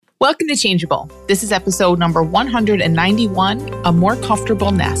Welcome to Changeable. This is episode number 191, A More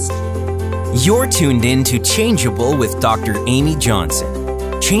Comfortable Nest. You're tuned in to Changeable with Dr. Amy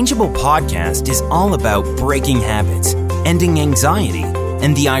Johnson. Changeable podcast is all about breaking habits, ending anxiety,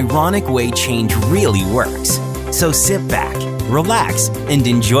 and the ironic way change really works. So sit back, relax, and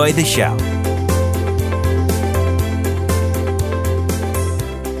enjoy the show.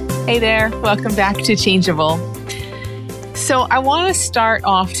 Hey there, welcome back to Changeable. So I want to start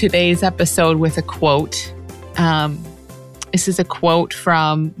off today's episode with a quote. This is a quote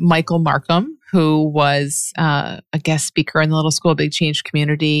from Michael Markham, who was a guest speaker in the Little School Big Change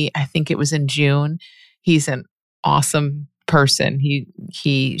community. I think it was in June. He's an awesome person.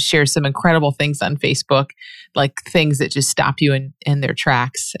 He shares some incredible things on Facebook, like things that just stop you in their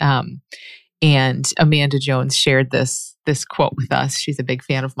tracks. And Amanda Jones shared this quote with us. She's a big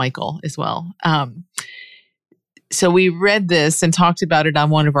fan of Michael as well. So we read this and talked about it on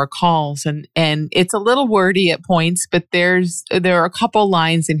one of our calls, and it's a little wordy at points, but there are a couple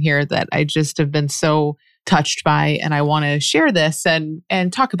lines in here that I just have been so touched by, and I want to share this and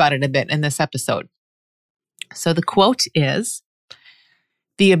talk about it a bit in this episode. So the quote is,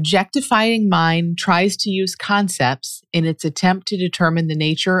 "The objectifying mind tries to use concepts in its attempt to determine the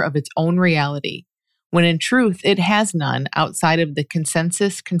nature of its own reality, when in truth it has none outside of the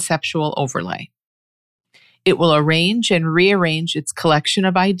consensus conceptual overlay. It will arrange and rearrange its collection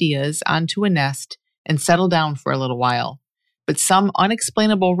of ideas onto a nest and settle down for a little while, but some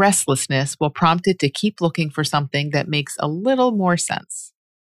unexplainable restlessness will prompt it to keep looking for something that makes a little more sense.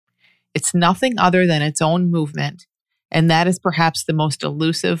 It's nothing other than its own movement, and that is perhaps the most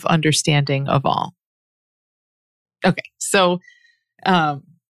elusive understanding of all." Okay, so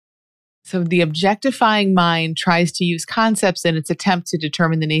the objectifying mind tries to use concepts in its attempt to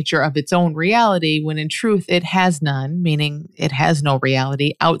determine the nature of its own reality, when in truth it has none, meaning it has no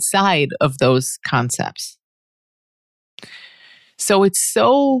reality outside of those concepts. So it's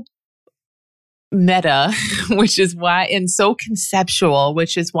so meta, which is why, and so conceptual,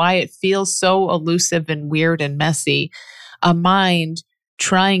 which is why it feels so elusive and weird and messy. A mind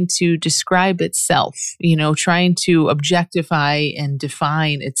trying to describe itself, trying to objectify and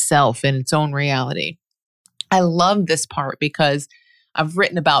define itself in its own reality. I love this part because I've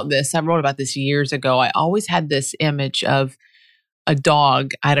written about this. I wrote about this years ago. I always had this image of a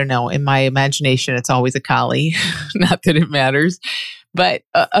dog. I don't know. In my imagination, it's always a collie. Not that it matters. But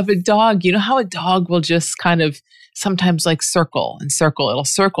of a dog, you know how a dog will just kind of sometimes like circle and circle. It'll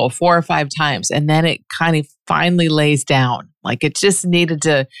circle 4 or 5 times, and then it kind of finally lays down. Like it just needed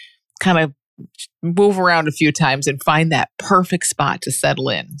to kind of move around a few times and find that perfect spot to settle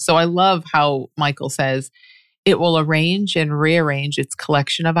in. So I love how Michael says, it will arrange and rearrange its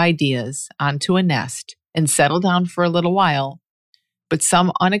collection of ideas onto a nest and settle down for a little while, but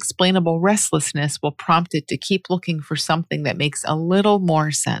some unexplainable restlessness will prompt it to keep looking for something that makes a little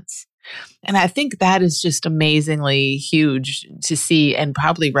more sense. And I think that is just amazingly huge to see, and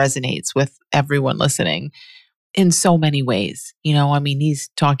probably resonates with everyone listening in so many ways. He's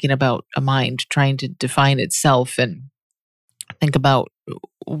talking about a mind trying to define itself and think about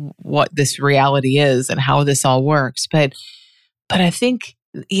what this reality is and how this all works. But I think,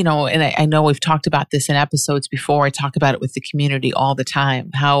 and I know we've talked about this in episodes before. I talk about it with the community all the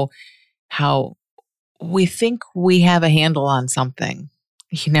time, how we think we have a handle on something.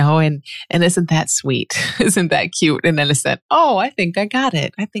 And isn't that sweet? Isn't that cute and innocent? Oh, I think I got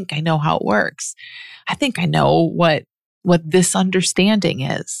it. I think I know how it works. I think I know what this understanding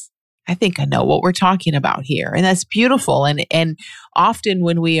is. I think I know what we're talking about here. And that's beautiful. And often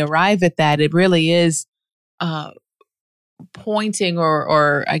when we arrive at that, it really is pointing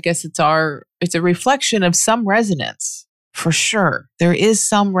or I guess it's a reflection of some resonance, for sure. There is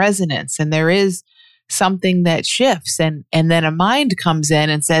some resonance, and there is something that shifts, and then a mind comes in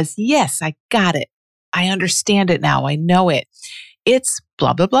and says, yes, I got it. I understand it now. I know it. It's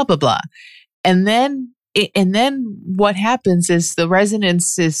blah, blah, blah, blah, blah. And then what happens is the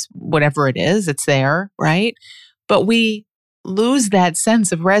resonance is whatever it is, it's there, right? But we lose that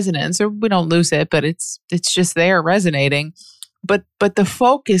sense of resonance, or we don't lose it, but it's just there resonating. But the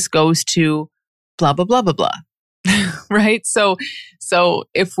focus goes to blah, blah, blah, blah, blah, right? So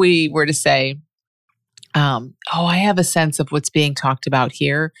if we were to say, I have a sense of what's being talked about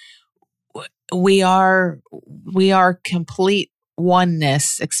here. We are complete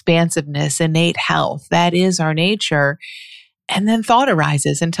oneness, expansiveness, innate health. That is our nature. And then thought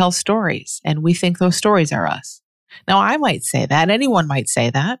arises and tells stories, and we think those stories are us. Now, I might say that. Anyone might say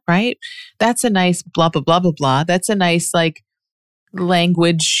that, right? That's a nice blah, blah, blah, blah, blah. That's a nice,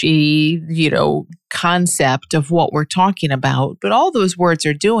 languagey, concept of what we're talking about. But all those words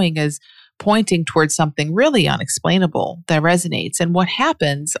are doing is pointing towards something really unexplainable that resonates. And what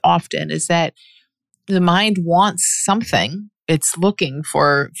happens often is that the mind wants something. It's looking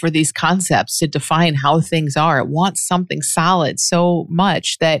for these concepts to define how things are. It wants something solid so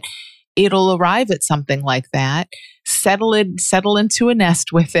much that it'll arrive at something like that, settle into a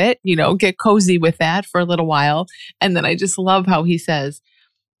nest with it, get cozy with that for a little while. And then I just love how he says,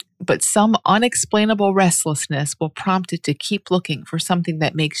 but some unexplainable restlessness will prompt it to keep looking for something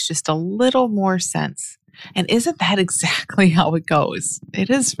that makes just a little more sense. And isn't that exactly how it goes? It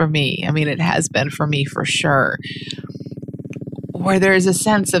is for me. I mean, it has been for me for sure. Where there's a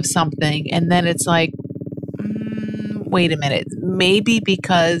sense of something, and then it's like, wait a minute, maybe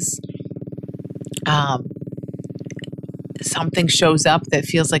because something shows up that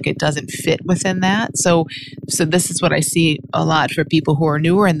feels like it doesn't fit within that. So this is what I see a lot for people who are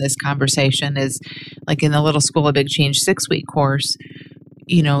newer in this conversation is like in the Little School of Big Change 6-week course,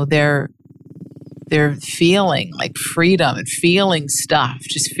 they're feeling like freedom and feeling stuff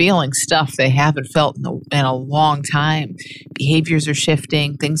they haven't felt in a long time. Behaviors are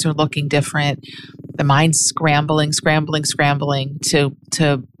shifting. Things are looking different. The mind's scrambling to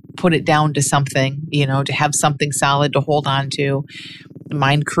put it down to something, to have something solid to hold on to. The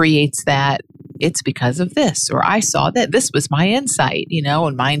mind creates that. It's because of this, or I saw that this was my insight,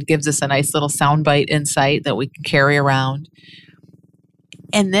 and mind gives us a nice little soundbite insight that we can carry around.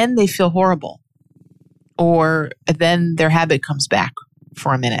 And then they feel horrible. Or then their habit comes back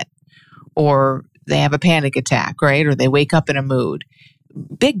for a minute, or they have a panic attack, right? Or they wake up in a mood.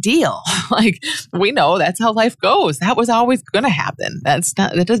 Big deal. Like we know that's how life goes. That was always going to happen.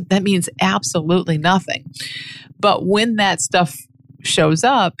 That means absolutely nothing. But when that stuff shows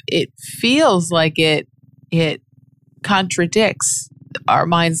up, it feels like it contradicts our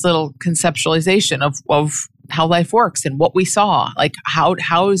mind's little conceptualization of how life works and what we saw. Like how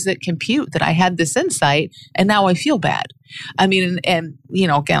does it compute that I had this insight and now I feel bad? I mean, and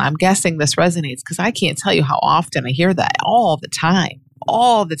again, I'm guessing this resonates because I can't tell you how often I hear that all the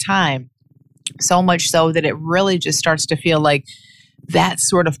time. So much so that it really just starts to feel like that's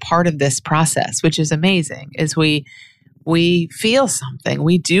sort of part of this process, which is amazing, is we feel something,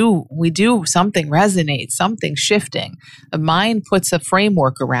 we do something resonates, something shifting. The mind puts a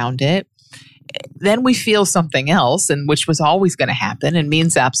framework around it. Then we feel something else, and which was always going to happen and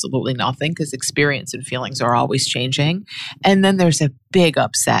means absolutely nothing because experience and feelings are always changing. And then there's a big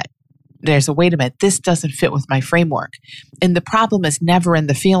upset. There's a, wait a minute, this doesn't fit with my framework. And the problem is never in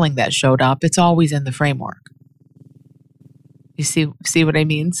the feeling that showed up. It's always in the framework. You see what I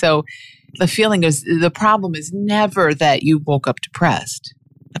mean? So the problem is never that you woke up depressed.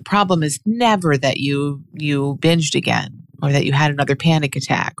 The problem is never that you binged again, or that you had another panic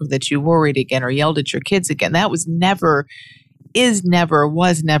attack, or that you worried again, or yelled at your kids again. That was never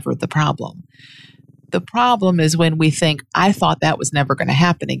the problem. The problem is when we think, I thought that was never going to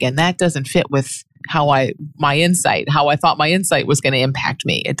happen again. That doesn't fit with how I thought my insight was going to impact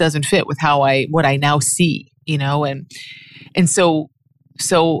me. It doesn't fit with what I now see, and so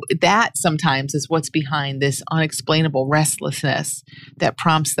that sometimes is what's behind this unexplainable restlessness that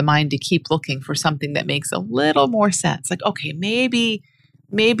prompts the mind to keep looking for something that makes a little more sense. Like, okay, maybe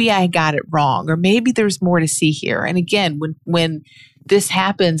I got it wrong, or maybe there's more to see here. And again, when this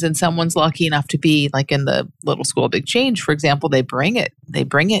happens and someone's lucky enough to be like in the Little School of Big Change, for example, they bring it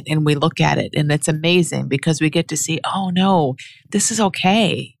and we look at it, and it's amazing because we get to see, oh no, this is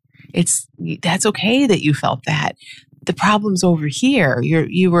okay. That's okay that you felt that. The problem's over here.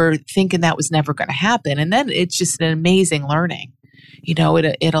 You were thinking that was never going to happen. And then it's just an amazing learning.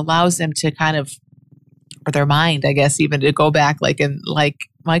 It allows them to kind of, or their mind, I guess, even to go back, like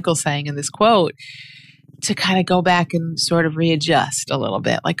Michael's saying in this quote, to kind of go back and sort of readjust a little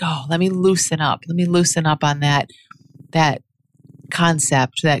bit. Like, oh, let me loosen up. Let me loosen up on that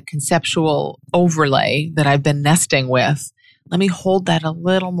concept, that conceptual overlay that I've been nesting with. Let me hold that a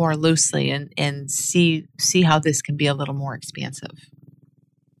little more loosely and see how this can be a little more expansive.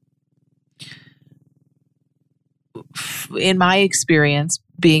 In my experience,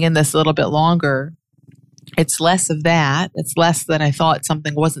 being in this a little bit longer, it's less of that. It's less that I thought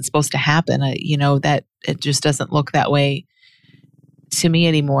something wasn't supposed to happen. That it just doesn't look that way to me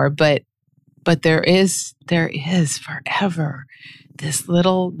anymore. But there is forever this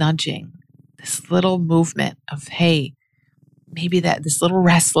little nudging, this little movement of, hey, maybe this little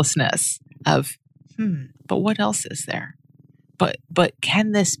restlessness of, but what else is there? But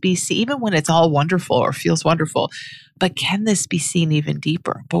can this be seen, even when it's all wonderful or feels wonderful, but can this be seen even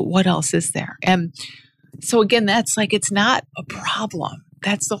deeper? But what else is there? And So again, that's like, it's not a problem.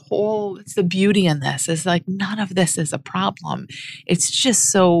 It's the beauty in this, is like none of this is a problem. It's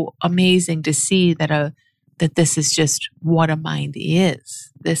just so amazing to see that this is just what a mind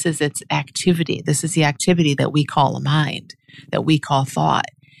is. This is its activity. This is the activity that we call a mind, that we call thought.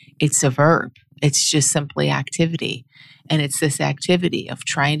 It's a verb. It's just simply activity. And it's this activity of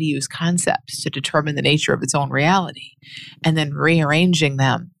trying to use concepts to determine the nature of its own reality, and then rearranging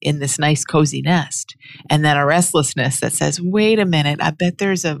them in this nice cozy nest. And then a restlessness that says, wait a minute, I bet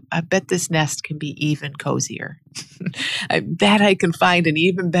this nest can be even cozier. I bet I can find an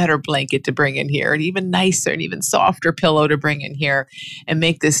even better blanket to bring in here, an even nicer and even softer pillow to bring in here, and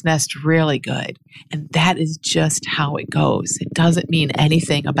make this nest really good. And that is just how it goes. It doesn't mean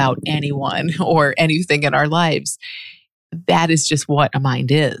anything about anyone or anything in our lives. That is just what a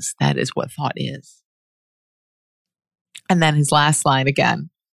mind is. That is what thought is. And then his last line again,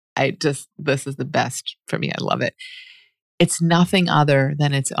 this is the best for me. I love it. It's nothing other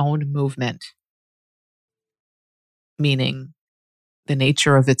than its own movement, meaning the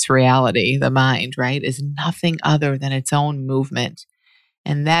nature of its reality, the mind, right, is nothing other than its own movement.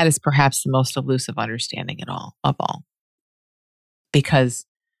 And that is perhaps the most elusive understanding of all. Because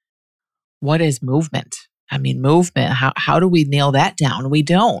what is movement? I mean, movement, how do we nail that down? We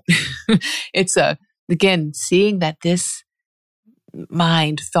don't. It's again, seeing that this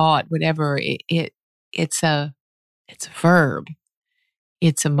mind, thought, whatever, it's a verb.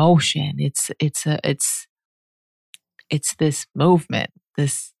 It's emotion. It's this movement,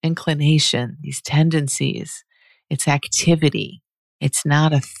 this inclination, these tendencies. It's activity. It's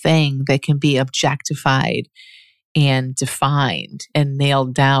not a thing that can be objectified and defined and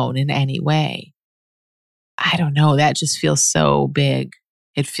nailed down in any way. I don't know. That just feels so big.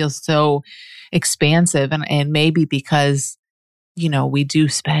 It feels so expansive. And maybe because, we do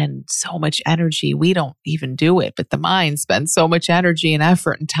spend so much energy, we don't even do it, but the mind spends so much energy and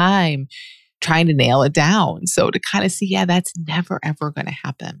effort and time trying to nail it down. So to kind of see, that's never, ever going to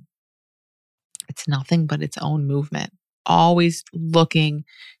happen. It's nothing but its own movement. Always looking,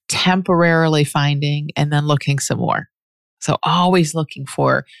 temporarily finding, and then looking some more. So always looking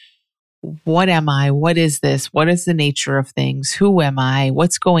for, what am I? What is this? What is the nature of things? Who am I?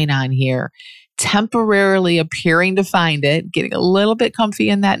 What's going on here? Temporarily appearing to find it, getting a little bit comfy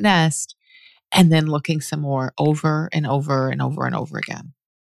in that nest, and then looking some more over and over and over and over again.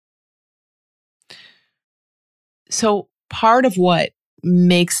 So part of what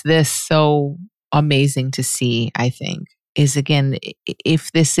makes this so amazing to see, I think, is again,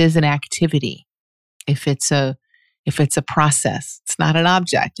 if this is an activity, if it's a process, it's not an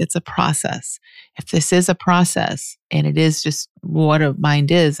object, it's a process. If this is a process and it is just what a mind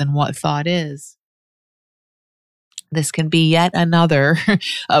is and what thought is, this can be yet another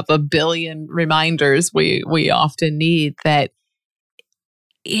of a billion reminders we often need that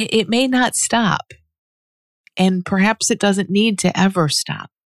it may not stop. And perhaps it doesn't need to ever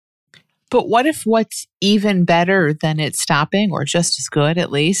stop. But what if what's even better than it stopping, or just as good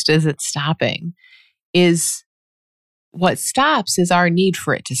at least as it stopping, is what stops is our need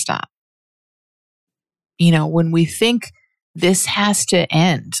for it to stop. When we think this has to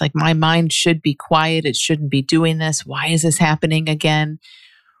end, like my mind should be quiet, it shouldn't be doing this. Why is this happening again?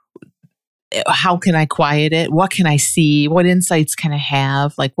 How can I quiet it? What can I see? What insights can I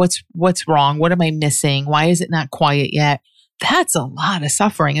have? Like what's wrong? What am I missing? Why is it not quiet yet? That's a lot of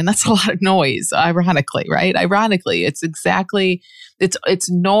suffering and that's a lot of noise, ironically, right? Ironically, it's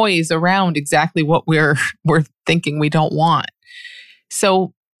noise around exactly what we're thinking we don't want.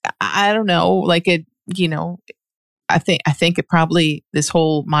 So I don't know, I think it probably, this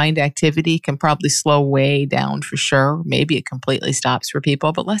whole mind activity can probably slow way down for sure. Maybe it completely stops for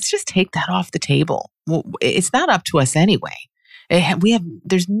people, but let's just take that off the table. Well, it's not up to us anyway.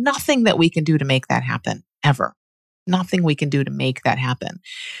 There's nothing that we can do to make that happen, ever. Nothing we can do to make that happen.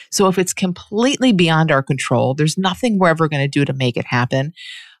 So if it's completely beyond our control, there's nothing we're ever going to do to make it happen.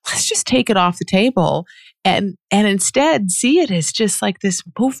 Let's just take it off the table and instead see it as just like this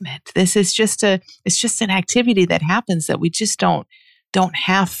movement. This is it's just an activity that happens that we just don't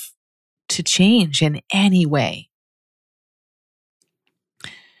have to change in any way.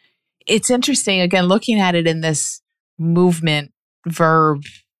 It's interesting, again, looking at it in this movement, verb,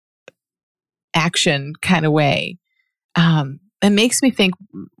 action kind of way. It makes me think,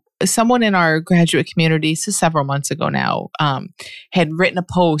 someone in our graduate community, so several months ago now, had written a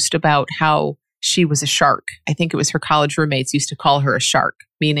post about how she was a shark. I think it was her college roommates used to call her a shark,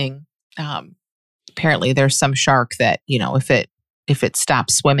 meaning apparently there's some shark that, if it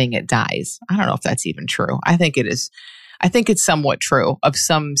stops swimming, it dies. I don't know if that's even true. I think it is. I think it's somewhat true of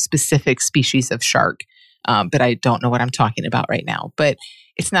some specific species of shark. but I don't know what I'm talking about right now. But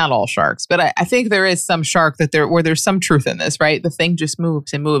it's not all sharks. But I think there is some shark where there's some truth in this, right? The thing just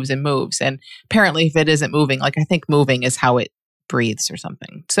moves and moves and moves. And apparently if it isn't moving, like I think moving is how it breathes or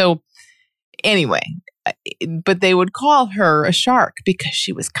something. So anyway, but they would call her a shark because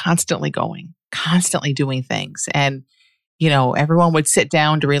she was constantly going, constantly doing things. And, everyone would sit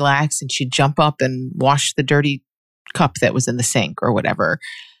down to relax and she'd jump up and wash the dirty cup that was in the sink or whatever.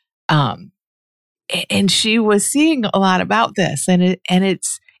 And she was seeing a lot about this. And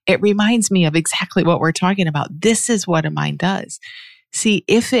it reminds me of exactly what we're talking about. This is what a mind does. See,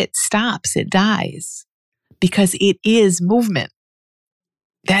 if it stops, it dies because it is movement.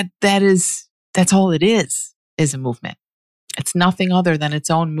 That's all it is a movement. It's nothing other than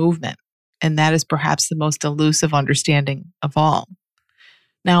its own movement. And that is perhaps the most elusive understanding of all.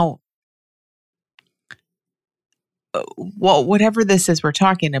 Now, whatever this is we're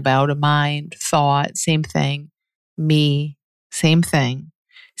talking about, a mind, thought, same thing, me, same thing.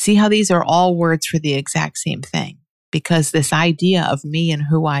 See how these are all words for the exact same thing? Because this idea of me and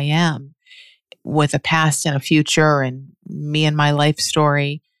who I am with a past and a future and me and my life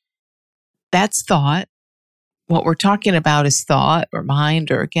story, that's thought. What we're talking about is thought or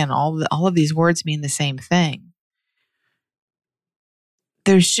mind, or again, all of these words mean the same thing.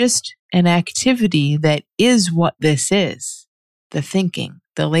 There's just an activity that is what this is. The thinking,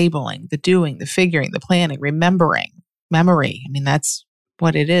 the labeling, the doing, the figuring, the planning, remembering, memory. I mean, that's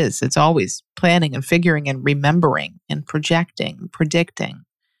what it is. It's always planning and figuring and remembering and projecting, predicting.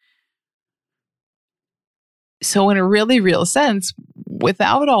 So in a really real sense,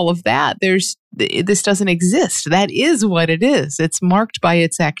 without all of that, this doesn't exist. That is what it is. It's marked by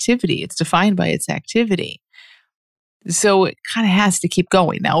its activity. It's defined by its activity. So it kind of has to keep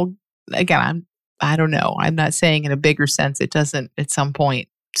going. Now, again, I don't know. I'm not saying in a bigger sense it doesn't at some point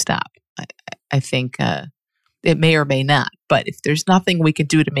stop. I think it may or may not. But if there's nothing we can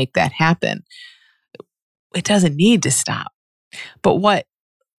do to make that happen, it doesn't need to stop. But what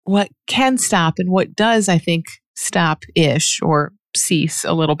can stop and what does, I think, stop-ish or cease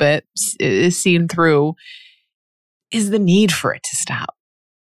a little bit, is seen through, is the need for it to stop.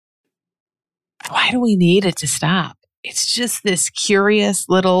 Why do we need it to stop? It's just this curious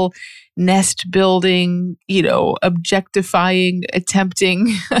little nest building, objectifying,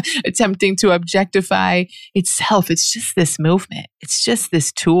 attempting to objectify itself. It's just this movement. It's just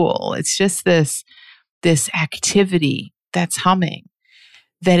this tool. It's just this activity that's humming,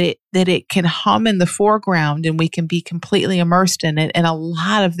 that it can hum in the foreground and we can be completely immersed in it. And a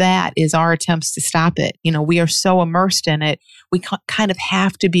lot of that is our attempts to stop it. We are so immersed in it. We kind of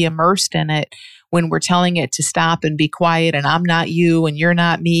have to be immersed in it when we're telling it to stop and be quiet and I'm not you and you're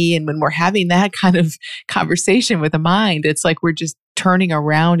not me. And when we're having that kind of conversation with the mind, it's like we're just turning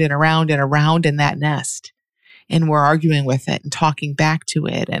around and around and around in that nest. And we're arguing with it and talking back to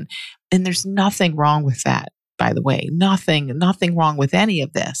it. And there's nothing wrong with that, by the way. Nothing wrong with any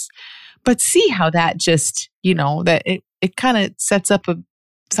of this. But see how that just, that it kind of sets up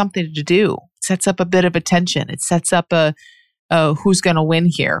something to do. It sets up a bit of attention. It sets up who's going to win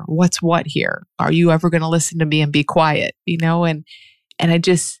here? What's what here? Are you ever going to listen to me and be quiet? And I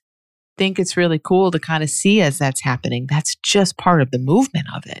just think it's really cool to kind of see as that's happening. That's just part of the movement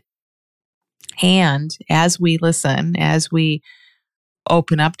of it. And as we listen, as we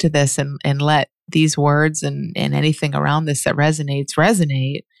open up to this and let these words and anything around this that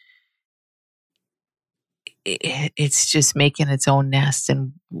resonate, it's just making its own nest.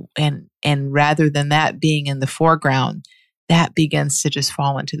 And rather than that being in the foreground, that begins to just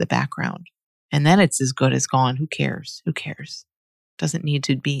fall into the background. And then it's as good as gone. Who cares? Who cares? Doesn't need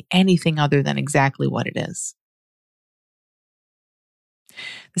to be anything other than exactly what it is.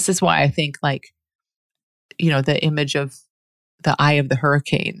 This is why I think the image of the eye of the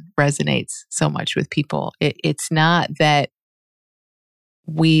hurricane resonates so much with people. It's not that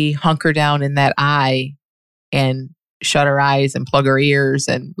we hunker down in that eye and shut our eyes and plug our ears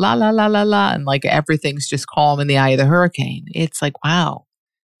and la, la, la, la, la. And everything's just calm in the eye of the hurricane. It's like, wow,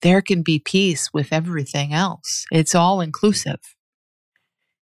 there can be peace with everything else. It's all inclusive.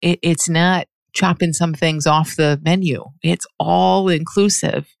 It's not chopping some things off the menu. It's all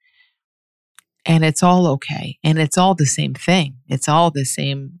inclusive and it's all okay. And it's all the same thing. It's all the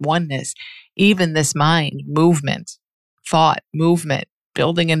same oneness. Even this mind, movement, thought, movement,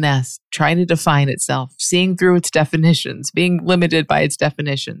 building a nest, trying to define itself, seeing through its definitions, being limited by its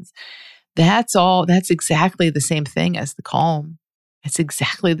definitions. That's exactly the same thing as the calm. It's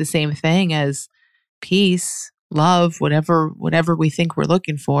exactly the same thing as peace, love, whatever we think we're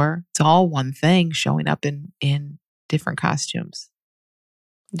looking for. It's all one thing showing up in different costumes,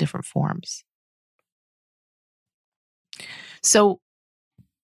 different forms. So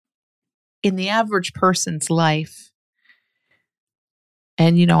in the average person's life,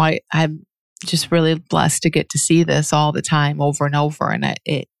 and I'm just really blessed to get to see this all the time over and over. And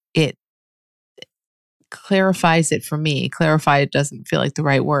it clarifies it for me. Clarify, it doesn't feel like the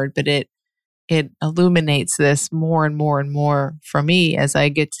right word, but it illuminates this more and more and more for me as I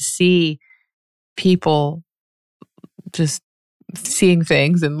get to see people just seeing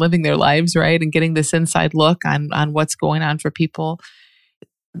things and living their lives, right? And getting this inside look on what's going on for people.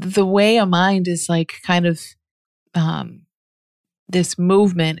 The way a mind is like kind of, this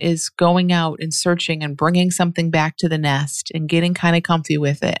movement is going out and searching and bringing something back to the nest and getting kind of comfy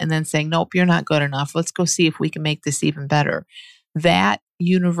with it and then saying, nope, you're not good enough. Let's go see if we can make this even better. That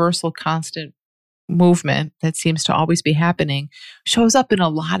universal constant movement that seems to always be happening shows up in a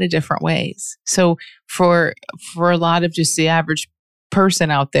lot of different ways. So for a lot of just the average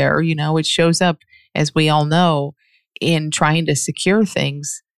person out there, it shows up, as we all know, in trying to secure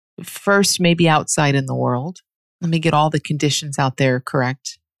things. First, maybe outside in the world. Let me get all the conditions out there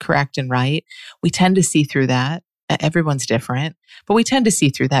correct and right. We tend to see through that. Everyone's different, but we tend to see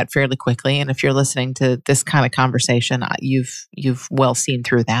through that fairly quickly. And if you're listening to this kind of conversation, you've well seen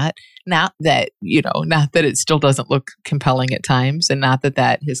through that. Not that it still doesn't look compelling at times, and not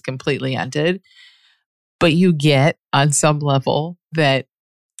that has completely ended, but you get on some level that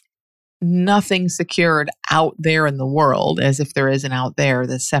nothing secured out there in the world, as if there is an out there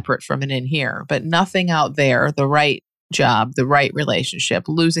that's separate from an in here, but nothing out there, the right job, the right relationship,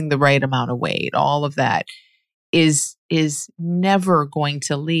 losing the right amount of weight, all of that is never going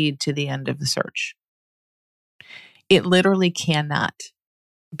to lead to the end of the search. It literally cannot,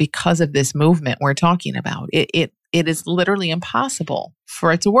 because of this movement we're talking about. It is literally impossible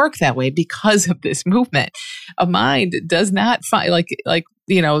for it to work that way because of this movement. A mind does not find,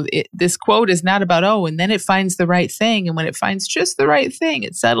 this quote is not about, and then it finds the right thing. And when it finds just the right thing,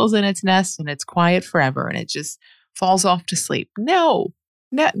 it settles in its nest and it's quiet forever and it just falls off to sleep. No,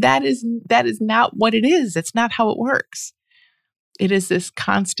 that is not what it is. It's not how it works. It is this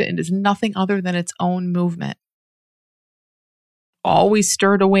constant. It is nothing other than its own movement, always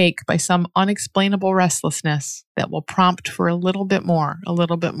stirred awake by some unexplainable restlessness that will prompt for a little bit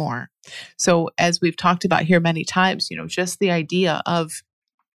more. So as we've talked about here many times, just the idea of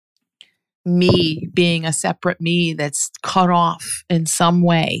me being a separate me that's cut off in some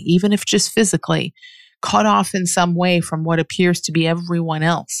way, even if just physically, cut off in some way from what appears to be everyone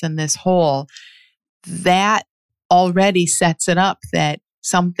else in this whole, that already sets it up that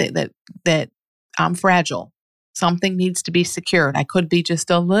something that I'm fragile. Something needs to be secured. I could be just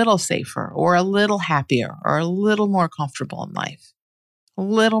a little safer or a little happier or a little more comfortable in life, a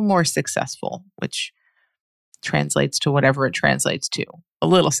little more successful, which translates to whatever it translates to. A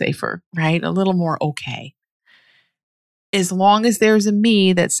little safer, right? A little more okay. As long as there's a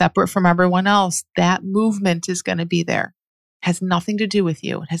me that's separate from everyone else, that movement is going to be there. It has nothing to do with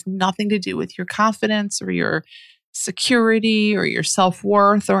you. It has nothing to do with your confidence or your security or your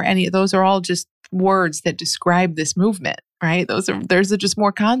self-worth or any of those. Are all just words that describe this movement, right? There's just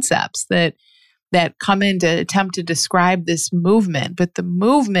more concepts that come in to attempt to describe this movement. But the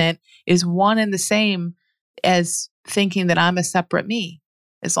movement is one and the same as thinking that I'm a separate me.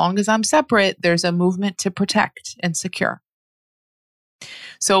 As long as I'm separate, there's a movement to protect and secure.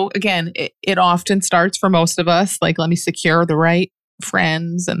 So again, it often starts for most of us, like, let me secure the right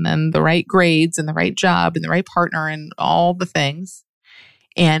friends and then the right grades and the right job and the right partner and all the things.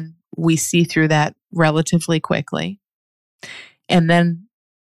 And we see through that relatively quickly. And then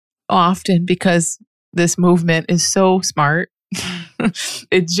often, because this movement is so smart,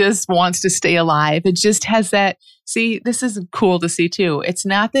 it just wants to stay alive. It just has that. See, this is cool to see too. It's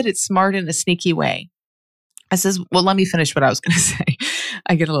not that it's smart in a sneaky way. I says, well, let me finish what I was going to say.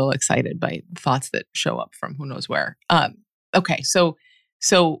 I get a little excited by thoughts that show up from who knows where. Okay, so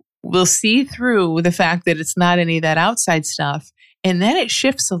we'll see through the fact that it's not any of that outside stuff. And then it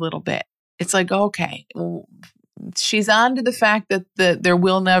shifts a little bit. It's like, okay, she's on to the fact that there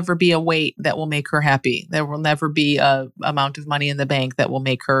will never be a weight that will make her happy. There will never be a amount of money in the bank that will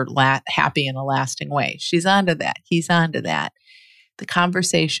make her happy in a lasting way. She's on to that. He's on to that. The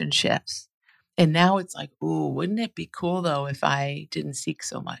conversation shifts. And now it's like, ooh, wouldn't it be cool though if I didn't seek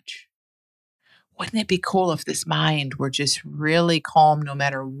so much? Wouldn't it be cool if this mind were just really calm no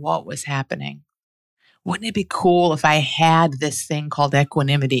matter what was happening? Wouldn't it be cool if I had this thing called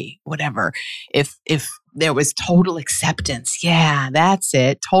equanimity, whatever, if there was total acceptance? Yeah, that's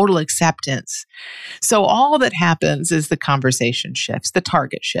it, total acceptance. So all that happens is the conversation shifts, the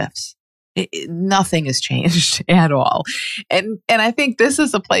target shifts. Nothing has changed at all. And I think this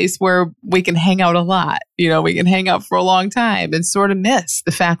is a place where we can hang out a lot. We can hang out for a long time and sort of miss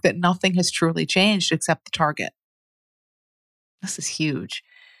the fact that nothing has truly changed except the target. This is huge.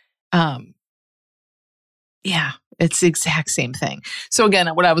 Yeah, it's the exact same thing. So again,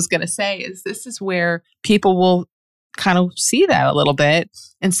 what I was going to say is this is where people will kind of see that a little bit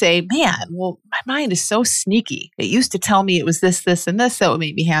and say, man, well, my mind is so sneaky. It used to tell me it was this, this, and this that would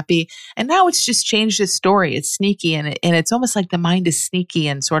make me happy. And now it's just changed its story. It's sneaky. And it's almost like the mind is sneaky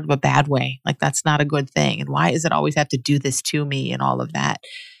in sort of a bad way. Like that's not a good thing. And why does it always have to do this to me and all of that?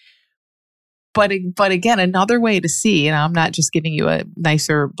 But again, another way to see, and I'm not just giving you a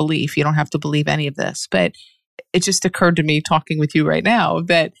nicer belief. You don't have to believe any of this, but it just occurred to me talking with you right now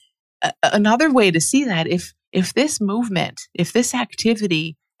that another way to see that if this movement, if this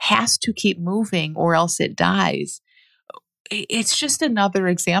activity has to keep moving or else it dies, it's just another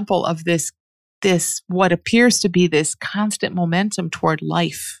example of this what appears to be this constant momentum toward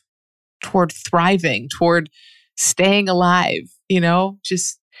life, toward thriving, toward staying alive,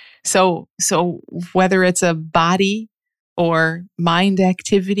 just so whether it's a body or mind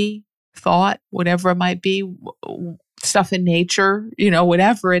activity, thought, whatever it might be, stuff in nature,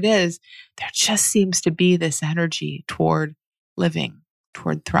 whatever it is, there just seems to be this energy toward living,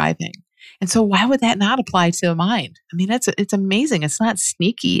 toward thriving. And so why would that not apply to the mind? I mean, it's amazing. It's not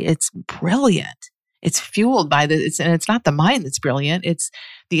sneaky. It's brilliant. It's fueled by and it's not the mind that's brilliant. It's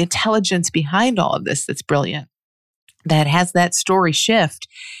the intelligence behind all of this that's brilliant, that has that story shift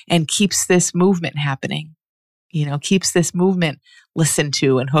and keeps this movement happening, keeps this movement listened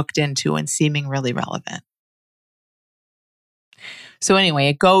to and hooked into and seeming really relevant. So anyway,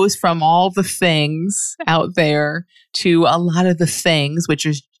 it goes from all the things out there to a lot of the things, which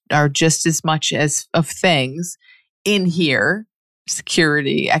are just as much as of things in here: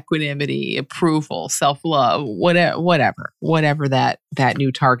 security, equanimity, approval, self-love, whatever that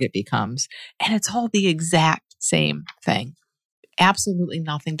new target becomes. And it's all the exact same thing. Absolutely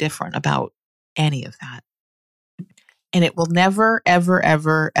nothing different about any of that. And it will never, ever,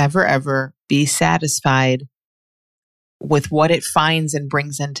 ever, ever, ever be satisfied with what it finds and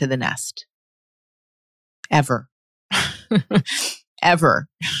brings into the nest. Ever. Ever.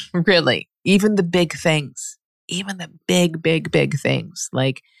 Really. Even the big things. Even the big, big, big things.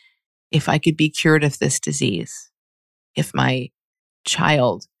 Like, if I could be cured of this disease. If my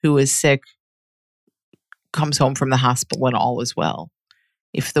child who is sick comes home from the hospital and all is well.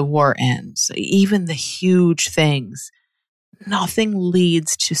 If the war ends. Even the huge things. Nothing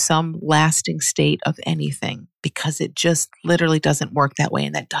leads to some lasting state of anything, because it just literally doesn't work that way.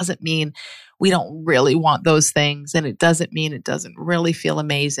 And that doesn't mean we don't really want those things. And it doesn't mean it doesn't really feel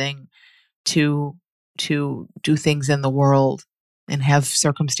amazing to do things in the world and have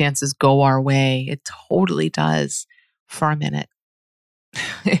circumstances go our way. It totally does for a minute.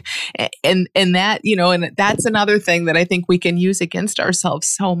 and that, and that's another thing that I think we can use against ourselves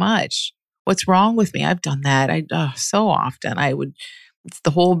so much. What's wrong with me? I've done that. So often it's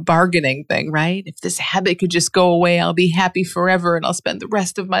the whole bargaining thing, right? If this habit could just go away, I'll be happy forever and I'll spend the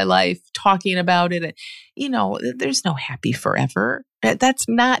rest of my life talking about it. There's no happy forever. That's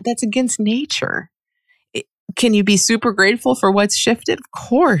against nature. Can you be super grateful for what's shifted? Of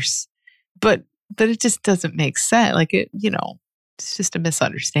course. But it just doesn't make sense. Like it's just a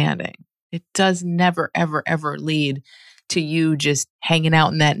misunderstanding. It does never, ever, ever lead to you just hanging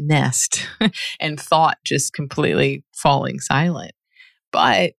out in that nest and thought just completely falling silent.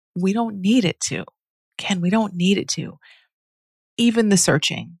 But we don't need it to. Ken, we don't need it to. Even the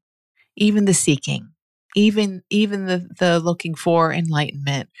searching, even the seeking, even the looking for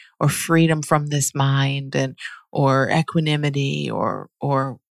enlightenment or freedom from this mind or equanimity or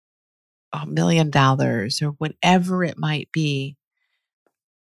 $1 million or whatever it might be,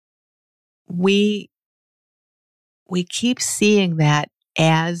 we keep seeing that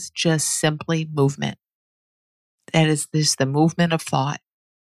as just simply movement. That is just the movement of thought.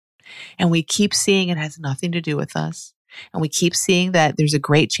 And we keep seeing it has nothing to do with us. And we keep seeing that there's a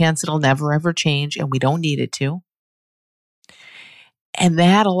great chance it'll never, ever change and we don't need it to. And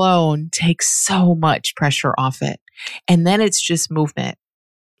that alone takes so much pressure off it. And then it's just movement.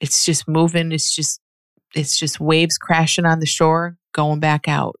 It's just moving. It's just waves crashing on the shore, going back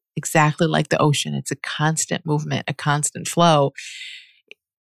out. Exactly like the ocean. It's a constant movement, a constant flow,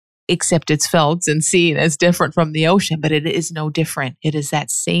 except it's felt and seen as different from the ocean, but it is no different. It is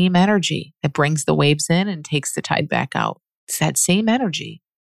that same energy that brings the waves in and takes the tide back out. It's that same energy.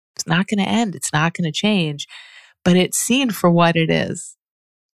 It's not going to end. It's not going to change, but it's seen for what it is.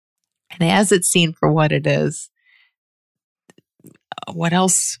 And as it's seen for what it is, what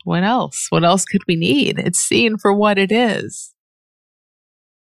else? What else? What else could we need? It's seen for what it is.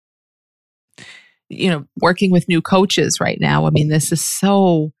 Working with new coaches right now. I mean, this is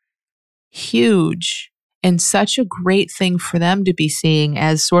so huge and such a great thing for them to be seeing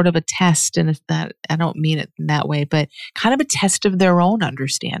as sort of a test. And that, I don't mean it in that way, but kind of a test of their own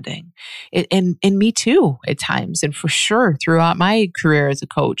understanding. And me too at times. And for sure throughout my career as a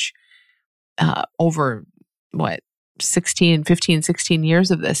coach, over 16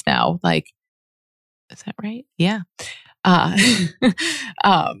 years of this now. Like, is that right? Yeah.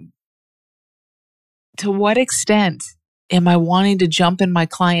 To what extent am I wanting to jump in my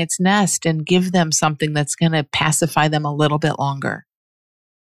client's nest and give them something that's going to pacify them a little bit longer?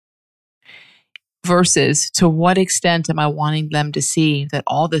 Versus to what extent am I wanting them to see that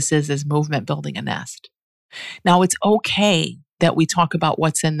all this is movement building a nest? Now, it's okay that we talk about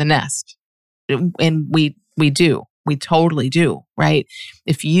what's in the nest. And we do. We totally do, right?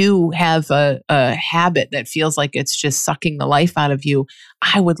 If you have a habit that feels like it's just sucking the life out of you,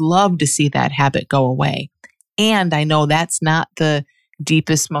 I would love to see that habit go away. And I know that's not the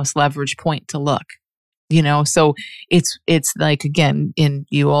deepest, most leveraged point to look, So it's like, again, and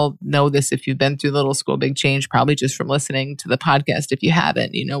you all know this if you've been through Little School Big Change, probably just from listening to the podcast. If you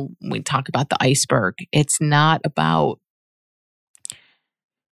haven't, we talk about the iceberg. It's not about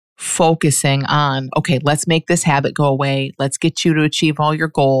focusing on, okay, let's make this habit go away. Let's get you to achieve all your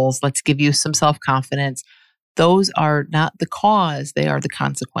goals. Let's give you some self-confidence. Those are not the cause. They are the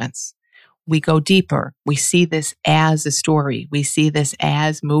consequence. We go deeper. We see this as a story. We see this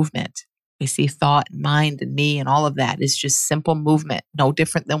as movement. We see thought, mind, and me, and all of that is just simple movement. No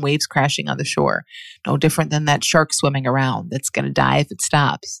different than waves crashing on the shore. No different than that shark swimming around that's going to die if it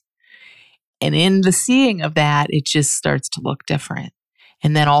stops. And in the seeing of that, it just starts to look different.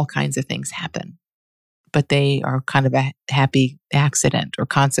 And then all kinds of things happen, but they are kind of a happy accident or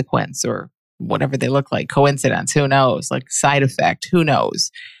consequence or whatever they look like, coincidence, who knows, like side effect, who knows.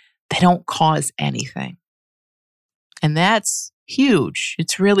 They don't cause anything. And that's huge.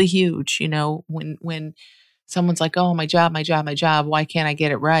 It's really huge. When someone's like, oh, my job, why can't I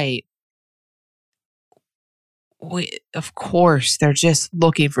get it right? Of course, they're just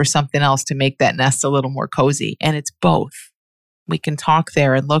looking for something else to make that nest a little more cozy. And it's both. We can talk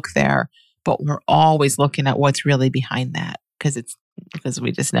there and look there, but we're always looking at what's really behind that because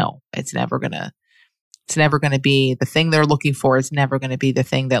we just know it's never going to be the thing they're looking for. It's never going to be the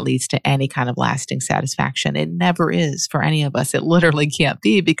thing that leads to any kind of lasting satisfaction. It never is for any of us. It literally can't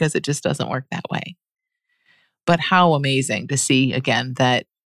be because it just doesn't work that way. But how amazing to see again that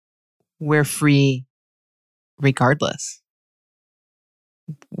we're free regardless.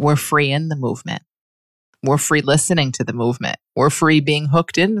 We're free in the movement. We're free listening to the movement. We're free being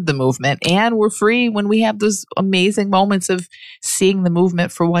hooked into the movement. And we're free when we have those amazing moments of seeing the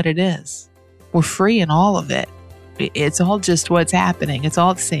movement for what it is. We're free in all of it. It's all just what's happening. It's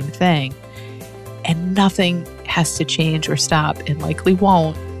all the same thing. And nothing has to change or stop, and likely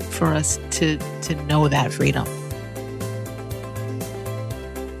won't, for us to know that freedom.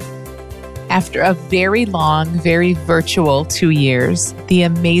 After a very long, very virtual 2 years, the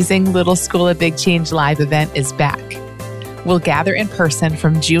amazing Little School of Big Change live event is back. We'll gather in person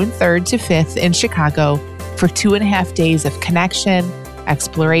from June 3rd to 5th in Chicago for 2.5 days of connection,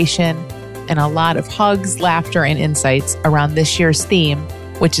 exploration, and a lot of hugs, laughter, and insights around this year's theme,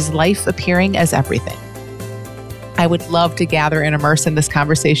 which is life appearing as everything. I would love to gather and immerse in this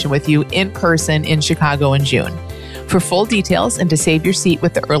conversation with you in person in Chicago in June. For full details and to save your seat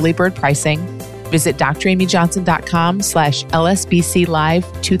with the early bird pricing, visit dramyjohnson.com/LSBC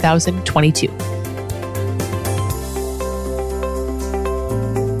Live 2022.